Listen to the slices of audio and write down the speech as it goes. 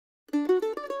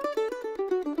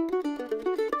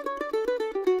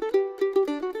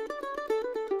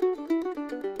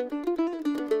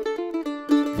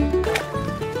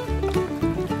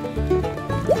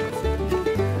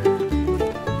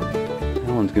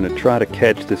going to try to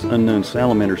catch this unknown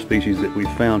salamander species that we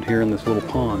found here in this little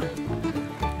pond.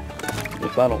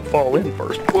 If I don't fall in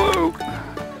first. Whoa!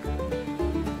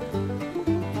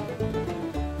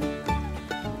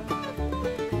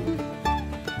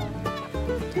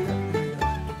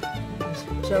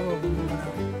 Several of them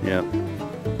out. Yeah.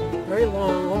 Very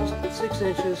long, almost 6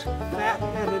 inches,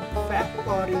 fat-headed,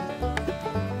 fat-bodied,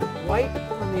 white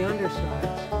on the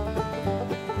undersides.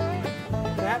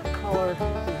 That color,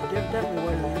 definitely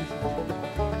white on the undersides.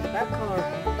 That color,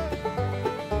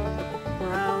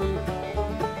 brown.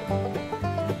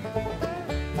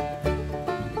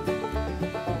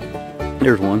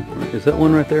 There's one. Is that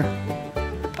one right there?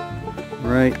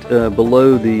 Right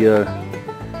below the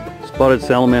spotted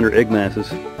salamander egg masses.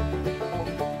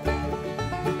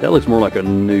 That looks more like a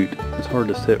newt. It's hard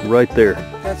to set right there.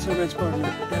 That's a red spotted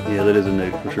newt. Yeah, that is a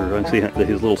newt for sure. I can see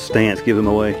his little stance give him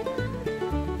away.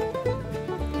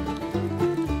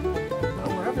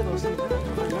 Wherever those things are.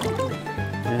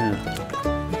 Yeah.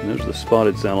 And there's the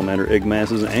spotted salamander egg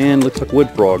masses and looks like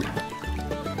wood frog.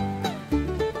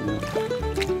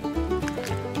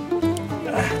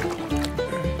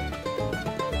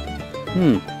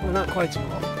 Well, not quite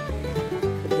small.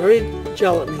 Very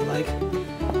gelatiny-like.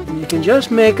 And you can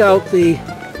just make out the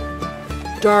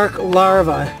dark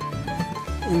larva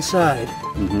inside.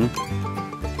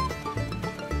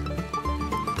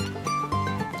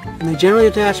 And they generally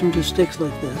attach them to sticks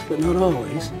like this, but not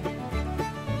always.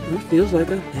 And it feels like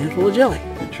a handful of jelly.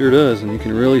 It sure does, and you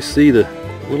can really see the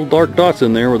little dark dots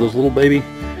in there where those little baby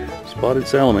spotted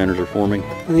salamanders are forming.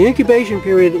 And the incubation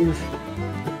period is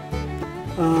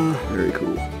very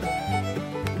cool.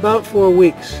 About 4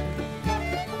 weeks.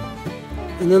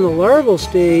 And then the larval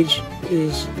stage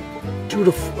is 3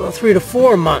 to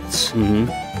 4 months. Put them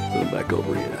back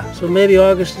over, yeah. So maybe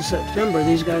August to September,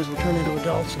 these guys will turn into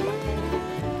adults and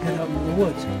head out into the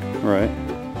woods. All right.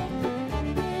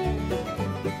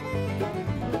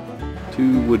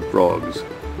 2 wood frogs.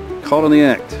 Caught in the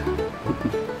act.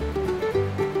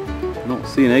 I don't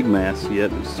see an egg mass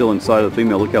yet. It's still inside of the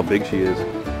female. Look how big she is.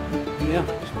 Yeah,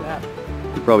 just that.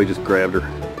 He probably just grabbed her.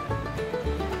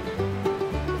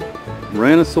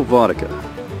 Rana sylvatica.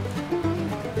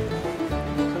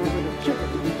 Sounds like a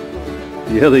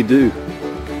chicken. Yeah, they do.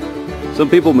 Some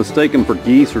people mistake them for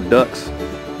geese or ducks.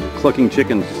 Clucking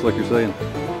chickens, just like you're saying.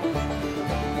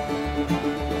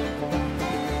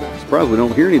 Surprised we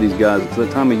don't hear any of these guys. It's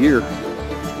that time of year.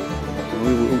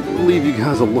 We'll leave you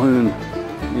guys alone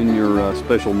in your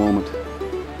special moment.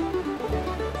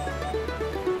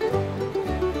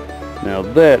 Now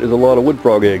that is a lot of wood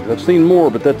frog eggs. I've seen more,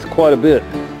 but that's quite a bit.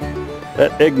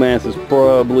 That egg mass is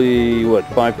probably, what,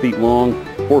 5 feet long,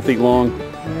 4 feet long,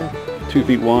 Yeah. 2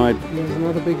 feet wide. There's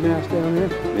another big mass down there.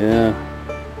 Yeah.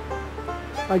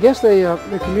 I guess they're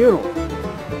communal.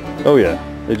 Oh yeah.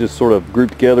 They just sort of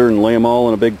group together and lay them all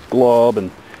in a big glob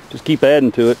and just keep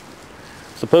adding to it.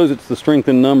 Suppose it's the strength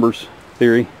in numbers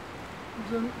theory.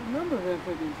 There's a number of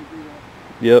amphibians that do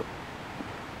that. Yep.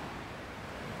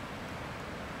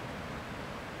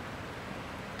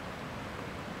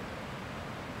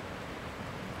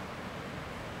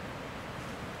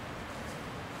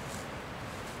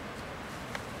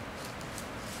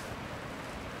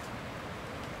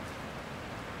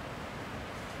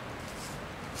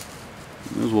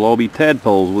 Those will all be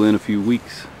tadpoles within a few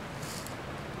weeks.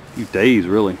 A few days,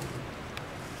 really.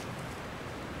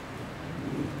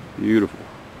 Beautiful.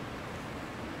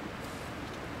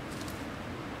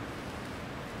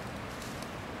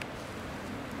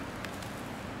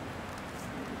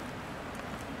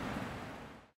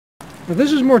 Now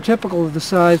this is more typical of the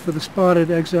size for the spotted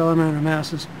egg salamander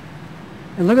masses.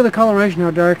 And look at the coloration,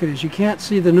 how dark it is. You can't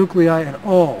see the nuclei at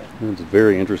all. That's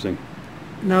very interesting.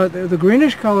 Now the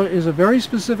greenish color is a very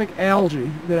specific algae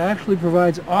that actually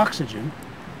provides oxygen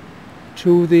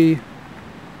to the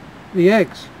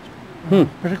eggs,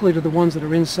 particularly to the ones that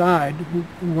are inside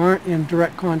who aren't in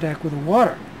direct contact with the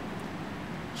water.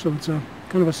 So it's a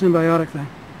kind of a symbiotic thing.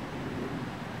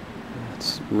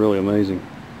 That's really amazing.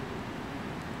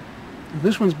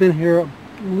 This one's been here at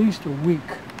least a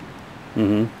week.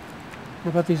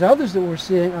 But these others that we're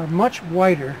seeing are much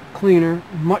whiter, cleaner,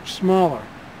 much smaller.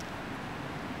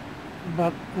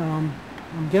 But I'm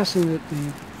guessing that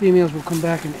the females will come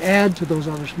back and add to those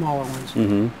other smaller ones.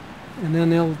 And then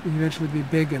they'll eventually be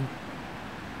big and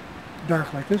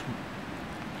dark like this one.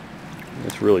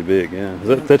 That's really big, yeah.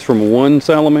 That's from one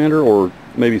salamander or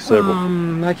maybe several?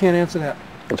 I can't answer that.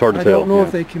 It's hard to tell. I don't know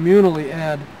if they communally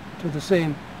add to the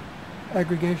same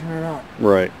aggregation or not.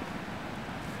 Right.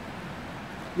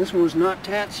 This one was not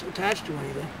attached to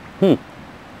anything.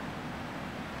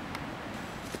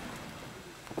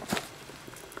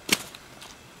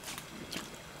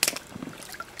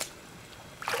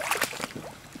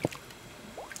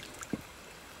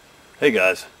 Hey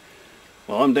guys,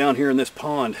 well, I'm down here in this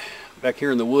pond back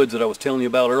here in the woods that I was telling you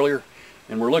about earlier,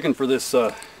 and we're looking for this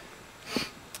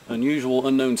unusual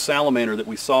unknown salamander that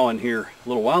we saw in here a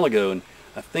little while ago, and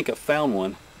I think I found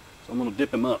one, so I'm going to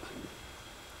dip him up.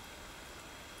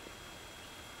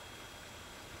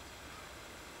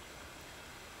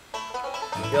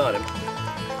 Got him.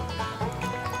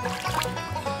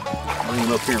 Bring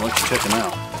him up here and let you check him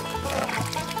out.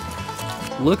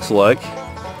 Looks like,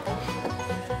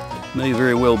 may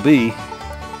very well be,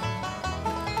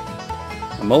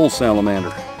 a mole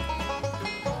salamander.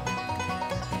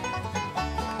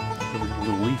 A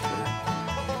little leaf there.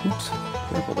 Oops,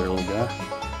 careful there, little guy.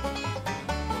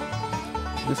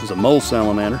 This is a mole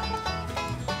salamander.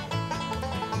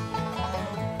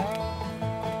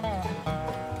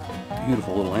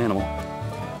 Beautiful little animal.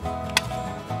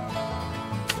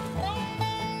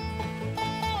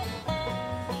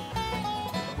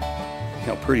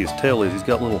 How pretty his tail is. He's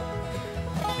got little,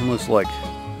 almost like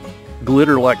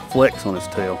glitter-like flecks on his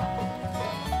tail.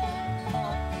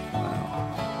 Wow.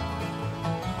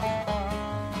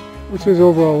 What's his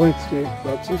overall length, Steve?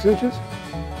 About 6 inches?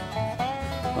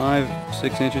 5,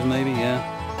 6 inches maybe, yeah.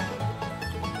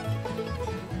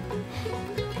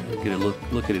 Get a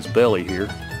look at his belly here.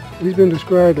 He's been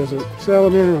described as a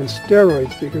salamander on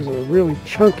steroids because of a really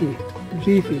chunky,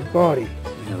 beefy body.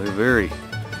 Yeah,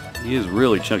 he is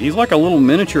really chunky. He's like a little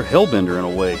miniature hellbender in a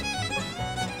way.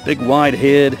 Big wide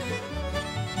head,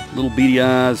 little beady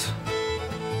eyes,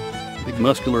 big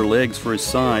muscular legs for his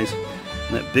size,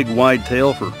 and that big wide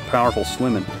tail for powerful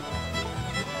swimming.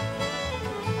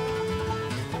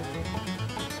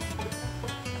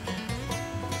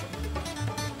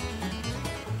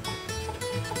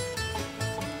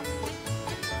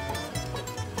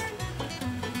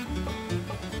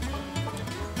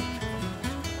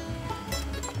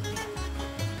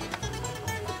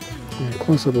 Yeah,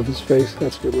 close up of his face,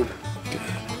 that's a good one.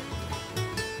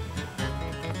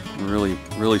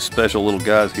 Really special little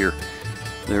guys here.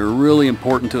 They're really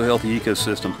important to a healthy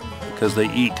ecosystem because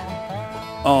they eat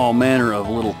all manner of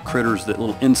little critters,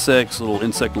 little insects, little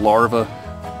insect larvae.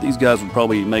 These guys would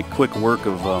probably make quick work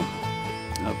of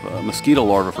mosquito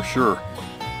larvae for sure.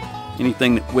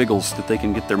 Anything that wiggles that they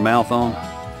can get their mouth on,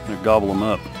 they'll gobble them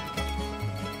up.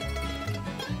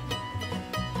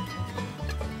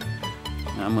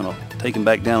 Now I'm going to take him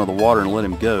back down to the water and let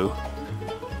him go.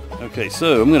 Okay,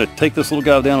 so I'm going to take this little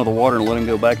guy down to the water and let him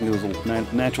go back into his little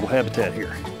natural habitat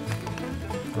here.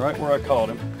 Right where I caught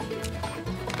him.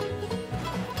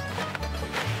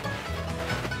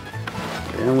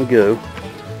 Down we go.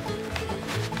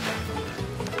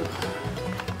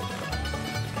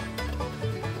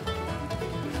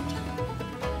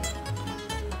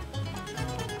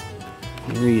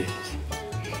 There he is.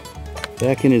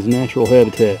 Back in his natural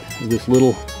habitat. This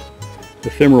little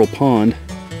ephemeral pond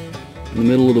in the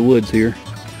middle of the woods here.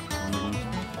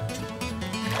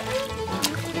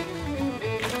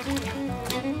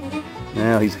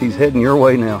 Now he's heading your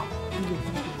way now.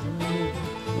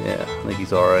 Yeah, I think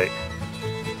he's all right.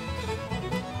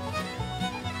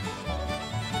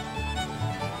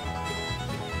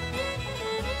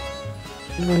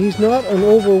 Now, he's not an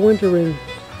overwintering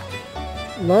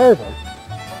larva.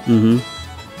 Mm-hmm.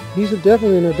 He's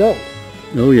definitely an adult.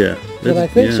 Oh yeah. But I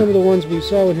think some of the ones we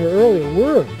saw in here earlier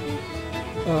were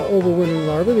overwintering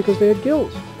larvae because they had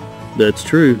gills. That's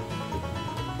true.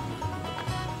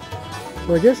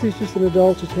 So I guess he's just an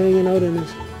adult just hanging out in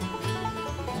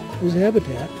his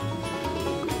habitat.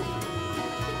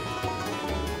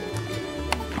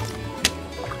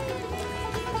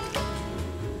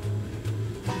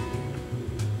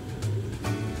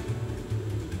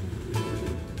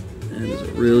 That is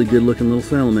a really good looking little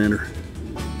salamander.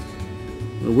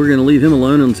 Well, we're going to leave him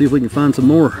alone and see if we can find some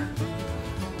more.